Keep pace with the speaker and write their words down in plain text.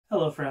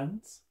Hello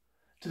friends!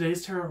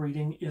 Today's tarot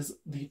reading is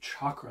the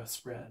Chakra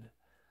Spread.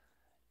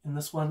 In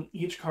this one,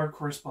 each card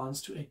corresponds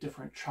to a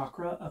different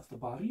chakra of the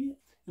body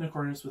in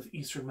accordance with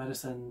Eastern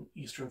medicine,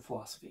 Eastern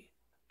philosophy.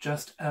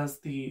 Just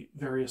as the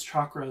various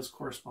chakras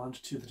correspond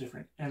to the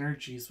different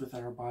energies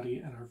within our body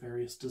and our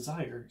various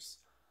desires,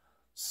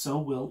 so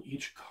will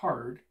each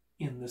card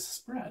in this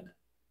spread.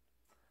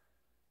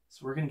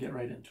 So we're going to get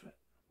right into it.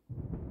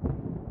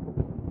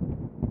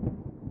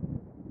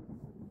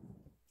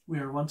 We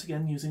are once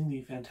again using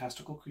the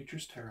Fantastical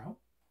Creatures Tarot,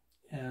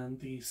 and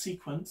the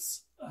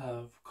sequence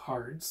of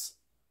cards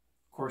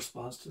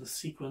corresponds to the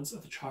sequence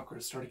of the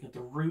chakras, starting at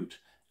the root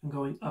and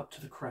going up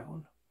to the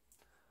crown.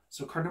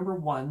 So card number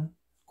 1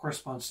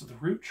 corresponds to the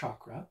root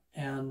chakra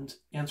and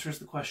answers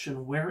the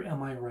question, where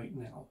am I right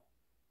now?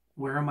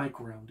 Where am I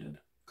grounded?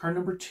 Card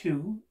number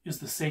 2 is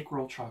the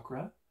sacral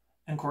chakra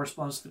and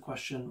corresponds to the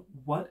question,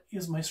 what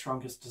is my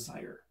strongest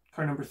desire?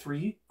 Card number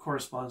 3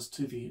 corresponds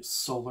to the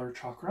solar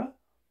chakra,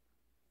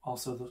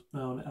 also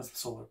known as the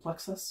solar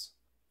plexus,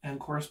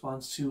 and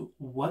corresponds to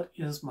what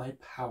is my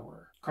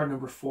power? Card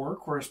number 4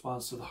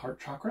 corresponds to the heart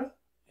chakra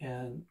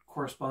and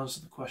corresponds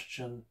to the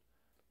question,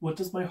 what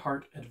does my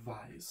heart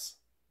advise?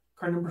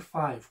 Card number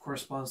 5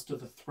 corresponds to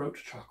the throat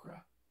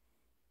chakra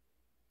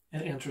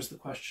and answers the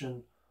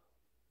question,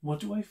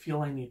 what do I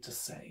feel I need to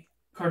say?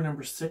 Card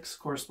number 6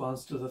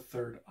 corresponds to the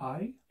third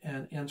eye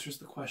and answers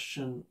the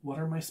question, what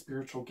are my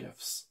spiritual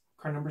gifts?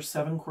 Card number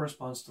 7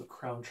 corresponds to the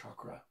crown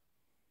chakra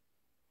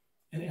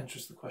and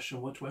answers the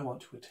question, what do I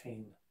want to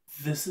attain?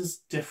 This is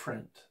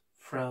different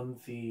from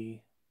the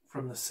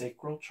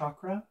sacral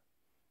chakra,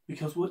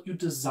 because what you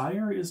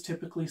desire is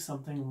typically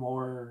something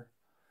more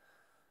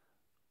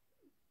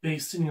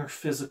based in your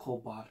physical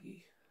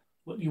body.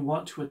 What you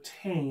want to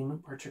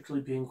attain,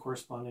 particularly being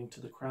corresponding to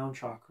the crown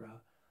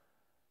chakra,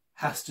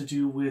 has to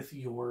do with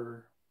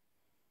your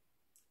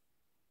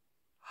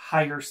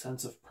higher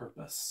sense of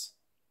purpose,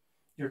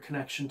 your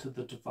connection to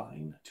the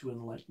divine, to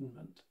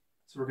enlightenment.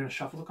 So we're going to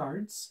shuffle the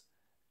cards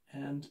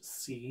and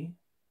see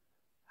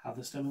how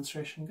this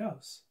demonstration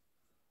goes.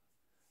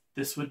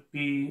 This would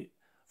be,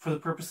 for the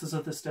purposes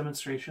of this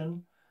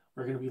demonstration,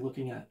 we're going to be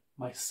looking at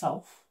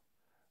myself,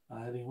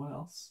 not anyone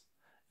else,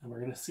 and we're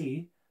going to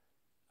see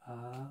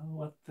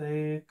what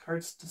the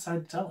cards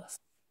decide to tell us.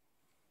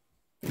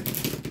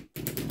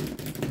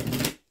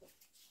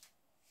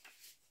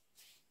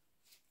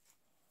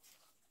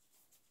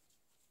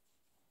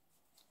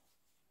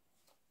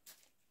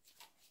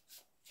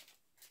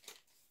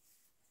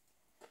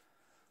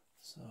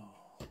 So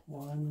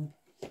 1,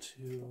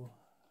 2,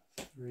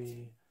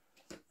 3,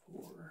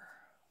 4,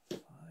 5,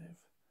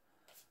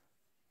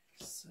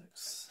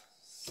 6,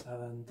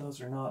 7.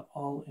 Those are not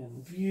all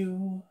in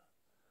view.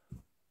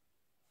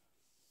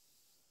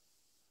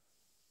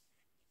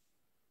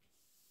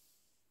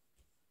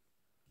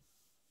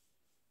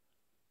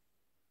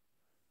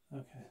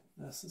 Okay,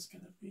 this is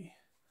going to be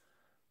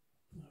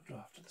moved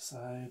off to the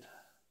side.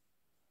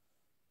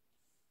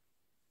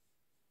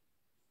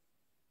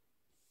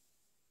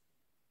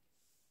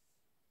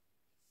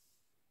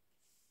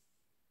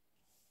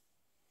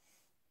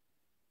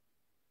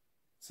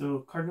 So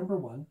card number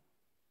 1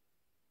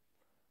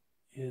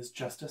 is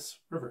Justice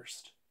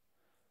reversed.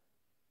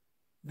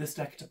 This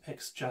deck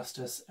depicts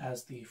Justice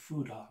as the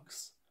Fu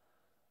Dogs,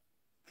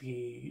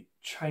 the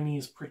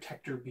Chinese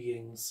protector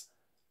beings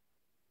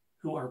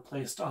who are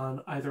placed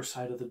on either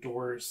side of the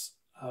doors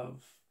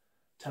of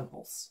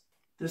temples.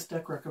 This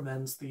deck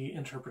recommends the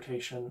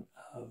interpretation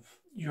of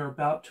you're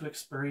about to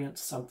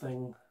experience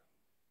something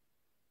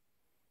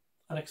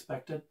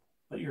unexpected,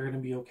 but you're going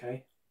to be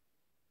okay.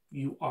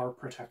 You are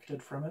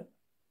protected from it.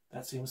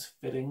 That seems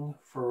fitting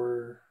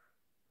for,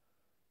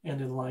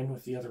 and in line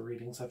with the other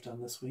readings I've done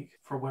this week,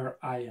 for where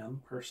I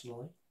am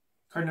personally.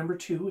 Card number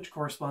 2, which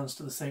corresponds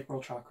to the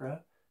sacral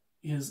chakra,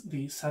 is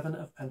the Seven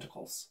of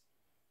Pentacles,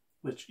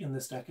 which in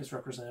this deck is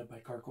represented by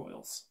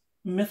gargoyles.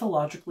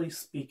 Mythologically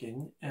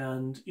speaking,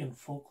 and in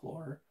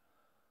folklore,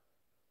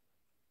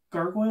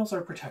 gargoyles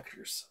are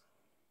protectors.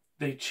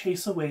 They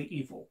chase away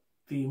evil.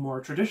 The more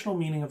traditional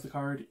meaning of the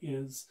card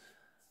is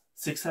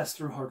success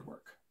through hard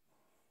work,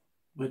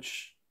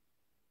 which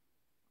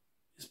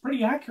is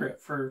pretty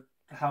accurate for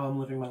how I'm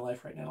living my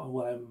life right now and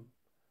what I'm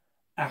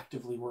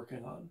actively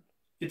working on.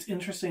 It's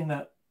interesting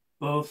that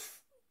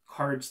both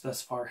cards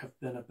thus far have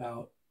been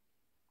about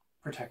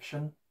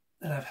protection,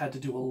 and I've had to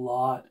do a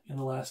lot in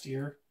the last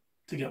year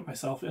to get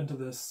myself into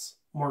this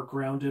more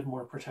grounded,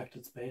 more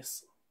protected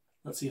space.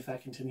 Let's see if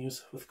that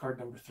continues with card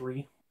number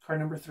 3. Card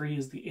number 3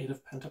 is the Eight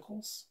of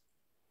Pentacles.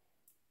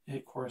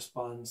 It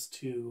corresponds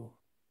to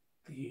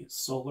the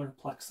solar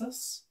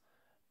plexus,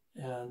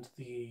 and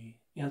the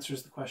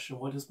answers the question,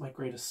 what is my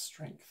greatest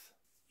strength?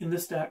 In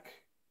this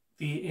deck,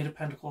 the Eight of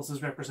Pentacles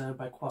is represented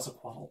by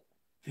Quetzalcoatl,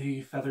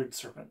 the feathered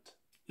serpent.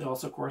 It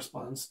also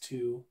corresponds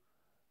to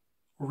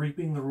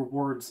reaping the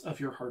rewards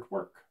of your hard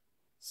work.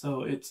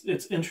 So it's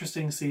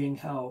interesting seeing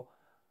how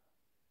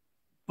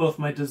both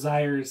my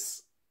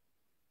desires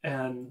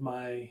and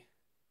my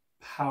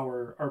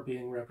power are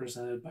being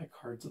represented by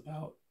cards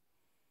about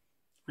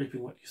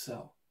reaping what you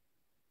sow.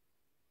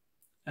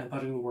 and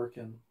putting the work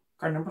in.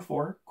 Card number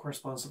 4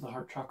 corresponds to the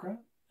heart chakra,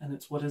 and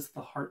it's what is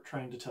the heart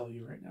trying to tell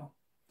you right now.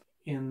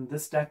 In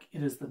this deck,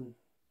 it is the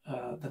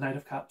Knight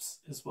of Cups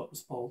is what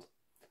was pulled,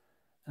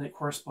 and it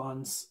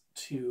corresponds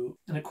to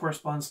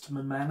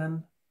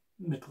Mamanan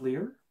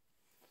MacLear,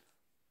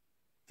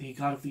 the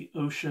god of the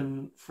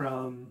ocean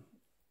from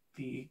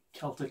the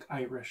Celtic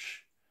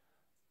Irish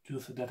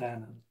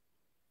Dúthadanan,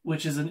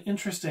 which is an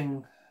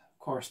interesting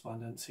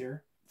correspondence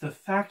here. The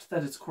fact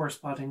that it's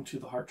corresponding to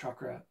the heart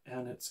chakra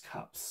and its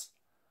cups.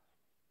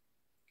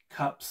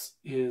 Cups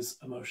is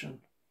emotion.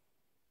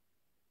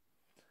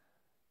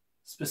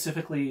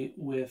 Specifically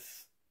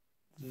with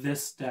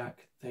this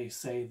deck, they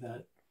say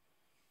that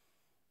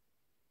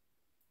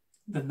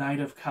the Knight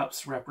of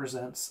Cups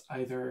represents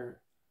either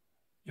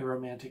a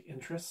romantic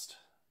interest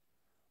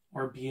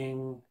or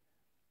being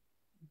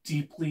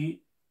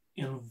deeply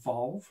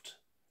involved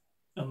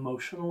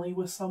emotionally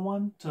with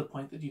someone to the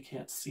point that you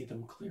can't see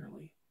them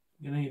clearly.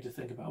 You're going to need to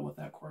think about what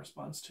that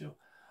corresponds to,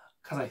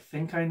 because I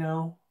think I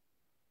know,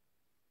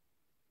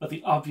 but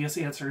the obvious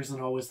answer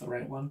isn't always the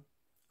right one.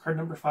 Card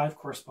number 5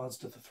 corresponds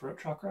to the throat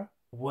chakra.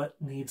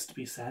 What needs to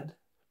be said?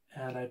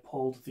 And I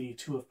pulled the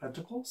Two of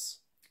Pentacles,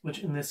 which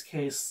in this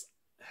case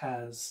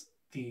has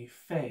the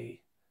Fae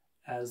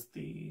as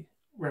the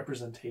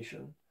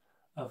representation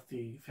of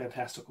the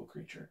fantastical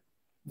creature.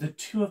 The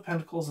Two of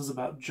Pentacles is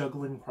about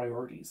juggling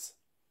priorities,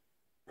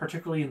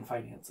 particularly in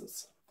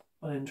finances.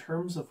 But in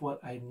terms of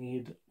what I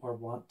need or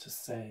want to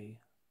say,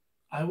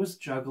 I was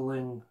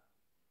juggling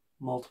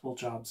multiple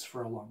jobs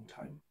for a long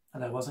time,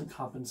 and I wasn't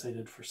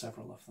compensated for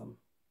several of them.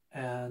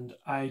 And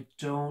I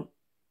don't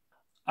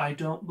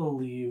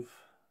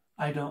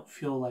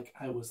feel like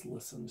I was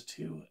listened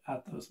to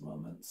at those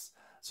moments.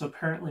 So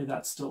apparently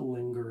that's still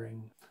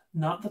lingering.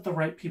 Not that the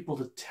right people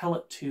to tell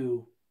it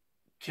to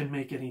can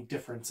make any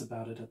difference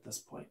about it at this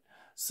point.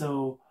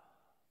 So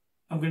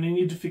I'm going to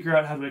need to figure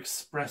out how to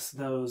express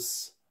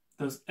those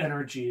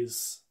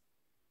energies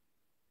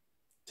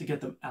to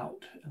get them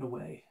out in a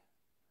way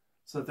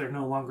so that they're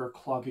no longer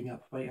clogging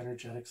up my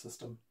energetic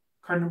system.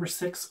 Card number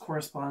 6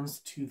 corresponds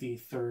to the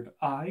third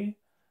eye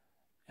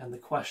and the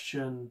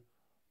question,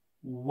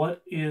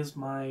 what is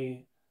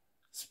my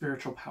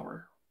spiritual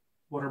power?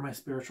 What are my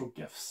spiritual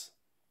gifts?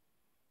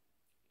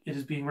 It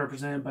is being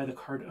represented by the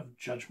card of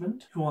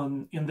Judgment,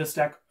 who in this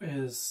deck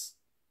is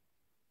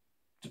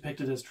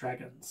depicted as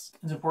dragons.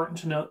 It's important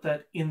to note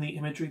that in the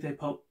imagery they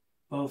put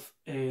both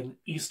an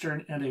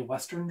Eastern and a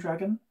Western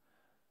dragon.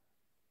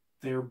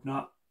 They're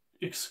not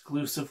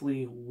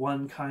exclusively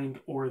one kind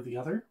or the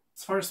other.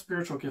 As far as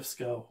spiritual gifts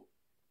go,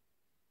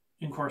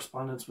 in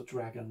correspondence with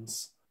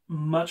dragons,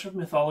 much of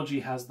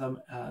mythology has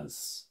them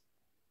as,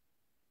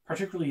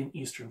 particularly in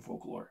Eastern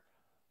folklore,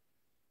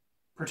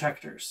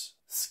 protectors,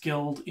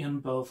 skilled in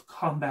both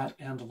combat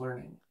and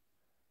learning,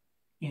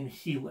 in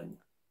healing.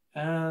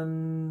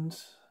 And,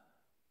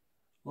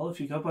 well, if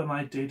you go by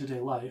my day-to-day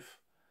life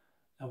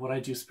and what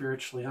I do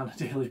spiritually on a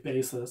daily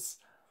basis,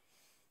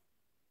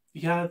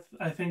 yeah,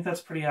 I think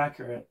that's pretty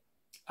accurate.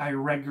 I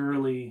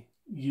regularly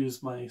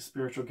use my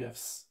spiritual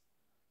gifts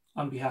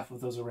on behalf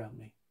of those around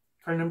me.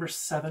 Card number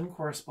 7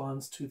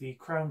 corresponds to the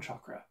crown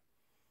chakra.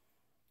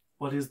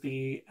 What is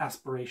the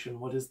aspiration?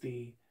 What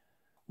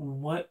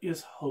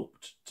is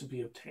hoped to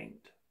be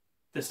obtained?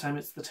 This time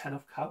it's the 10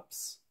 of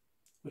Cups,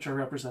 which are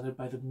represented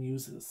by the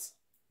Muses.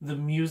 The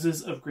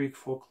Muses of Greek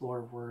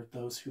folklore were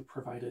those who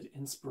provided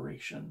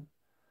inspiration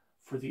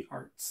for the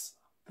arts.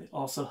 They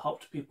also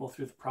helped people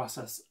through the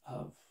process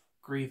of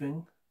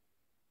grieving,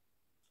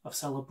 of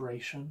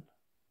celebration.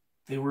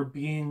 They were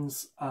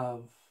beings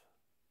of,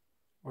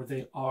 or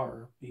they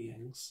are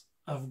beings,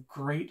 of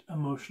great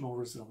emotional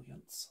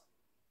resilience.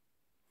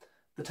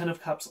 The 10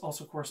 of Cups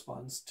also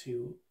corresponds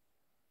to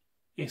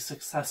a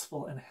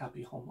successful and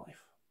happy home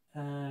life.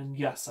 And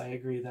yes, I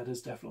agree, that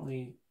is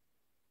definitely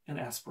an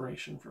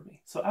aspiration for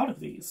me. So out of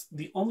these,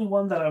 the only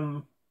one that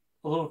I'm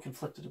a little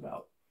conflicted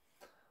about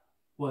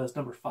was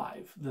number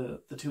 5,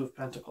 the Two of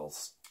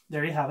Pentacles.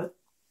 There you have it.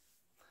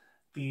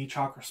 The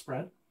Chakra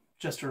Spread.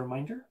 Just a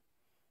reminder,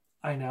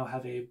 I now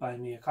have a Buy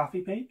Me a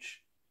Coffee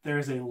page. There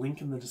is a link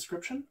in the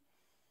description.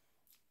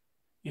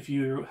 If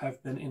you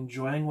have been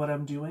enjoying what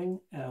I'm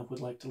doing and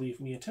would like to leave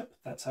me a tip,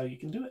 that's how you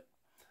can do it.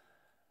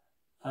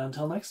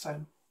 Until next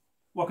time,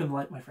 welcome to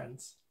light, my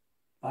friends.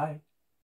 Bye.